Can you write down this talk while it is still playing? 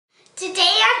Today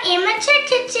on Amateur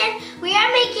Kitchen, we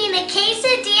are making a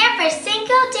quesadilla for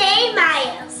Cinco de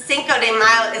Mayo. Cinco de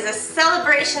Mayo is a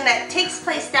celebration that takes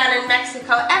place down in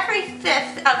Mexico every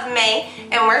 5th of May,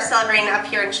 and we're celebrating up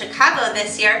here in Chicago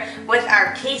this year with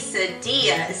our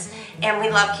quesadillas. And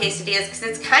we love quesadillas because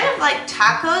it's kind of like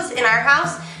tacos in our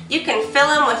house. You can fill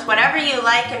them with whatever you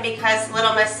like, and because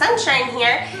Little Miss Sunshine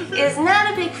here is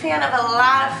not a big fan of a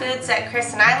lot of foods that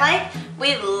Chris and I like,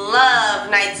 we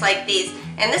love nights like these.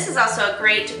 And this is also a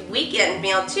great weekend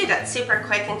meal too that's super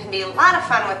quick and can be a lot of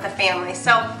fun with the family.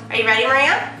 So, are you ready,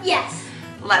 Maria? Yes.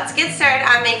 Let's get started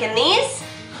on making these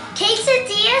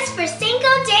quesadillas for Cinco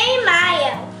de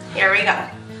Mayo. Here we go.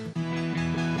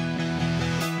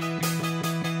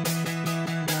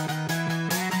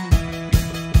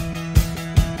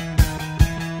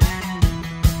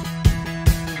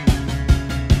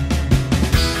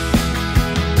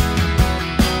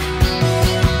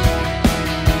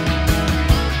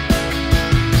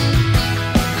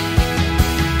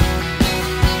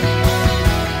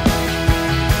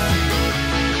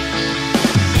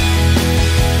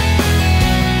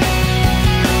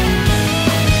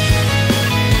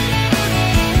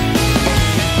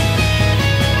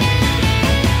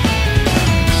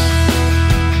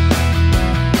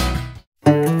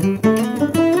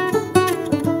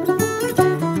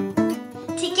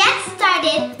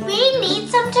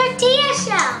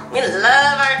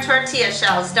 Tortilla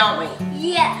shells, don't we?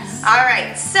 Yes.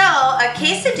 Alright, so a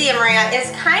quesadilla, Maria, is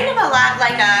kind of a lot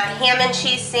like a ham and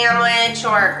cheese sandwich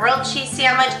or a grilled cheese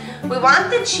sandwich. We want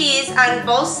the cheese on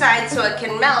both sides so it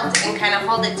can melt and kind of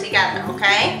hold it together,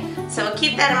 okay? So we'll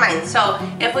keep that in mind. So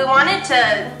if we want it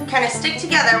to kind of stick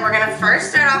together, we're going to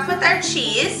first start off with our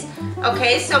cheese.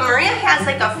 Okay, so Maria has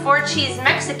like a 4-cheese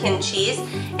Mexican cheese,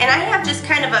 and I have just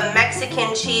kind of a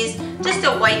Mexican cheese, just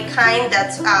a white kind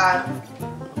that's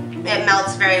it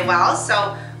melts very well.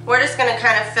 So we're just going to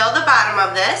kind of fill the bottom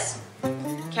of this,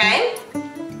 okay?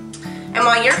 And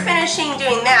while you're finishing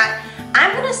doing that,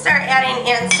 I'm going to start adding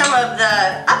in some of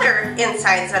the other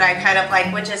insides that I kind of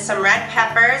like, which is some red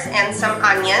peppers and some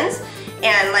onions.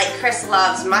 And like Chris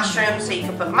loves mushrooms, so you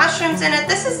can put mushrooms in it.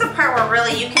 This is the part where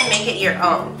really you can make it your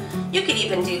own. You could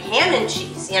even do ham and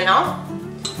cheese, you know?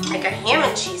 Like a ham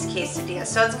and cheese quesadilla.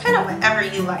 So it's kind of whatever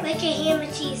you like. Like a ham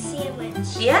and cheese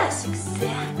sandwich. Yes,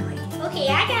 exactly. Okay,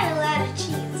 I got a lot of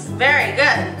cheese. Very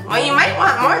good. Well, you might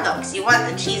want more though, because you want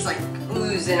the cheese like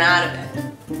oozing out of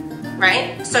it.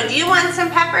 Right? So do you want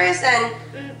some peppers and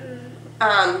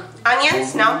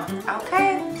onions? No?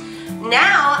 Okay.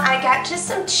 Now I got just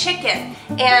some chicken.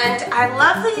 And I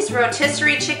love these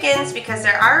rotisserie chickens because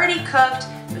they're already cooked,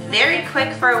 very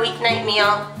quick for a weeknight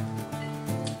meal.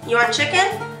 You want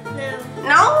chicken? No.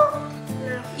 No?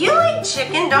 No. You like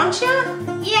chicken, don't you?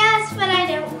 Yes, but I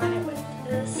don't want it with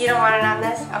this. You don't want it on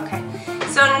this? Okay.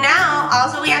 So now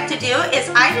all we have to do is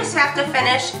I just have to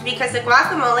finish, because the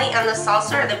guacamole and the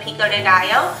salsa or the Pico de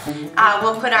Gallo,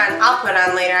 I'll put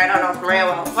on later. I don't know if Maria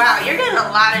will. Wow, you're getting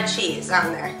a lot of cheese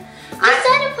on there. You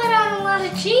said to put on a lot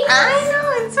of cheese. I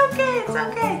know, it's okay, it's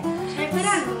okay. Should I put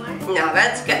on more? No,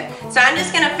 that's good. So I'm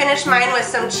just going to finish mine with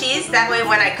some cheese. That way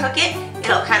when I cook it,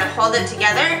 it'll kind of hold it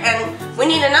together. And we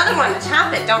need another one to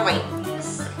top it, don't we?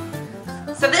 Yes.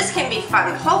 So this can be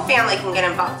fun. The whole family can get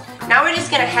involved. Now we're just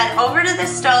going to head over to the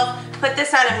stove, put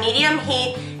this on a medium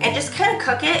heat, and just kind of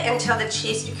cook it until the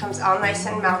cheese becomes all nice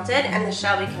and melted and the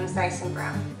shell becomes nice and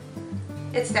brown.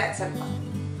 It's that simple.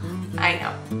 I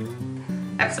know.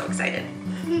 I'm so excited.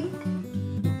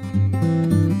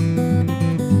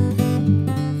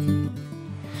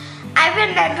 I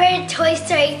remember in Toy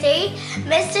Story 3,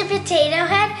 Mr. Potato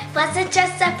Head wasn't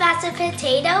just up as a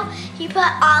potato. He put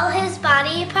all his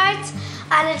body parts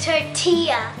on a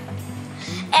tortilla.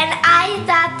 And I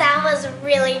thought that was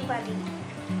really funny.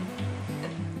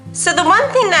 So the one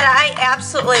thing that I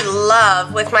absolutely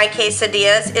love with my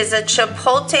quesadillas is a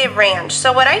Chipotle ranch.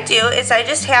 So what I do is I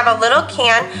just have a little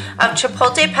can of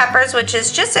Chipotle Peppers, which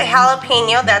is just a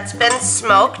jalapeno that's been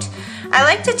smoked. I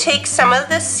like to take some of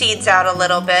the seeds out a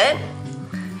little bit,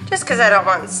 just because I don't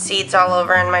want seeds all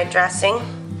over in my dressing.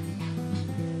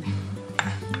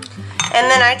 And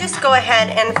then I just go ahead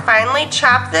and finely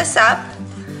chop this up,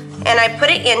 and I put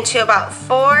it into about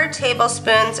 4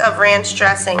 tablespoons of ranch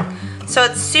dressing. So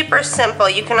it's super simple.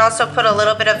 You can also put a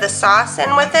little bit of the sauce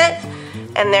in with it,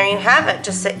 and there you have it,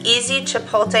 just an easy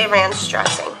Chipotle ranch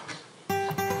dressing.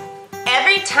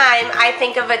 Every time I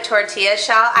think of a tortilla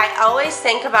shell, I always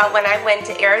think about when I went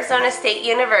to Arizona State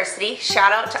University.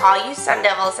 Shout out to all you Sun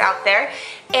Devils out there.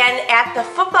 And at the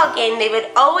football game, they would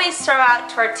always throw out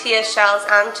tortilla shells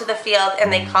onto the field,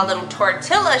 and they called them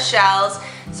tortilla shells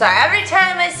So every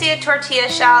time I see a tortilla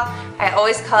shell, I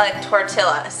always call it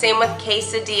tortilla. Same with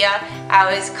quesadilla, I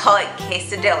always call it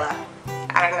quesadilla.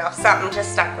 I don't know, something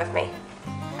just stuck with me.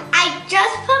 I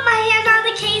just put my hand on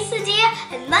the quesadilla,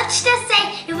 and let's just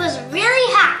say it was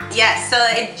really hot. Yes, so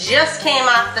it just came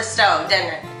off the stove,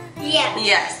 didn't it? Yeah.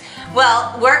 Yes.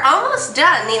 Well, we're almost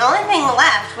done. The only thing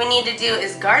left we need to do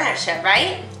is garnish it,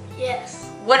 right? Yes.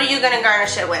 What are you going to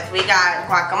garnish it with? We got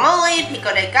guacamole, pico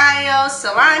de gallo,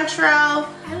 cilantro.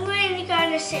 I'm going to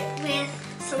garnish it with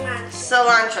cilantro.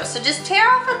 Cilantro. So just tear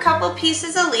off a couple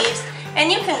pieces of leaves,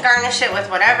 and you can garnish it with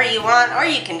whatever you want, or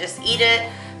you can just eat it.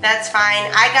 That's fine.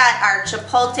 I got our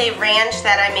Chipotle ranch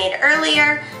that I made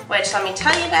earlier, which let me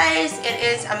tell you guys, it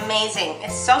is amazing.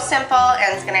 It's so simple,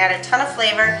 and it's going to add a ton of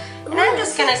flavor. And I'm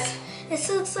just going to... This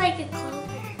looks like a clover.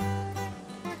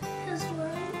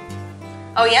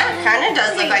 Oh yeah, it kind of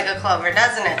does look like a clover,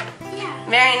 doesn't it? Yeah.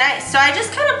 Very nice. So I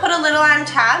just kind of put a little on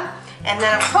top. And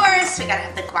then of course, we gotta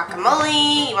have the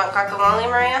guacamole. You want guacamole,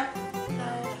 Maria?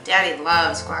 No. Daddy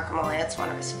loves guacamole. That's one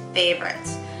of his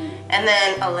favorites. And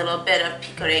then a little bit of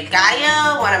pico de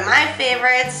gallo, one of my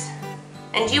favorites.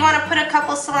 And do you want to put a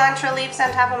couple cilantro leaves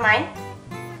on top of mine?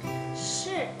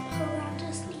 Sure. Hold on,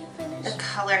 just need to finish. The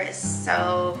color is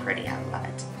so pretty. I love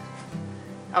it.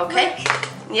 Okay.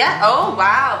 Yeah. Oh,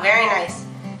 wow. Very nice.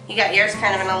 You got yours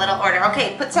kind of in a little order.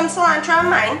 Okay, put some cilantro on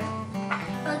mine.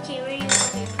 Okay, where are you going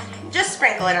to put it? Just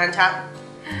sprinkle it on top.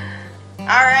 All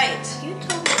right. You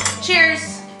told me.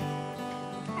 Cheers.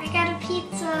 I got a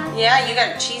pizza. Yeah, you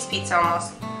got a cheese pizza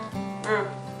almost.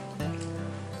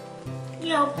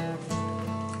 Yo.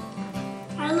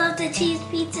 I love the cheese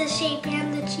pizza shape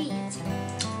and the cheese.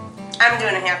 I'm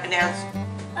doing a happy dance.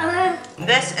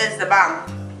 This is the bomb.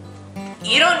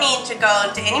 You don't need to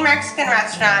go to any Mexican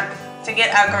restaurant to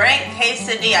get a great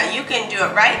quesadilla. You can do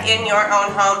it right in your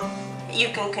own home. You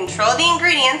can control the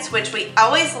ingredients, which we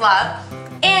always love,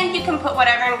 and you can put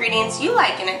whatever ingredients you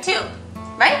like in it too,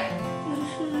 right?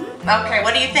 Mm-hmm. Okay,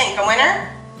 what do you think? A winner?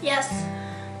 Yes.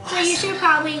 So you should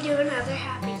probably do another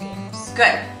happy dance.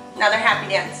 Good. Another happy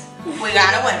dance. We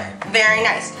got a winner. Very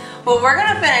nice. Well, we're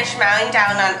going to finish mowing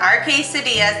down on our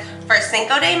quesadillas for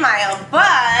Cinco de Mayo,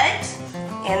 but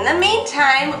in the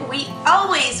meantime, we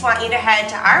always want you to head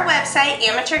to our website,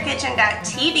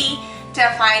 amateurkitchen.tv, to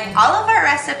find all of our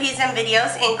recipes and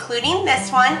videos, including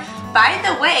this one. By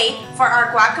the way, for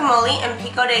our guacamole and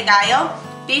pico de gallo,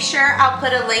 be sure I'll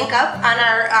put a link up on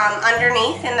our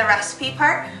underneath in the recipe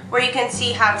part where you can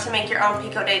see how to make your own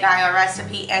pico de gallo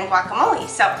recipe and guacamole.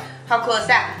 So, how cool is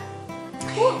that?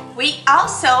 We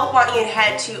also want you to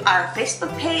head to our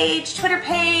Facebook page, Twitter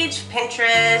page,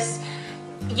 Pinterest,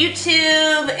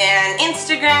 YouTube, and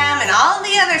Instagram, and all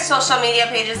the other social media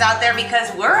pages out there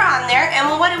because we're on there. And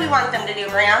well, what do we want them to do,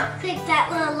 Maria? Click that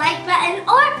little like button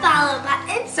or follow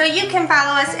button. So you can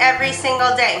follow us every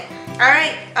single day.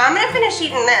 Alright, I'm going to finish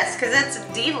eating this because it's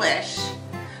delish.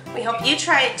 We hope you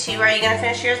try it too. Are you going to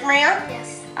finish yours, Maria?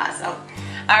 Yes. Awesome.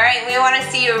 Alright, we want to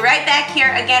see you right back here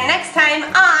again next time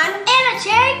on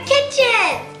Amateur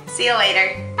Kitchen. See you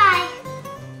later. Bye.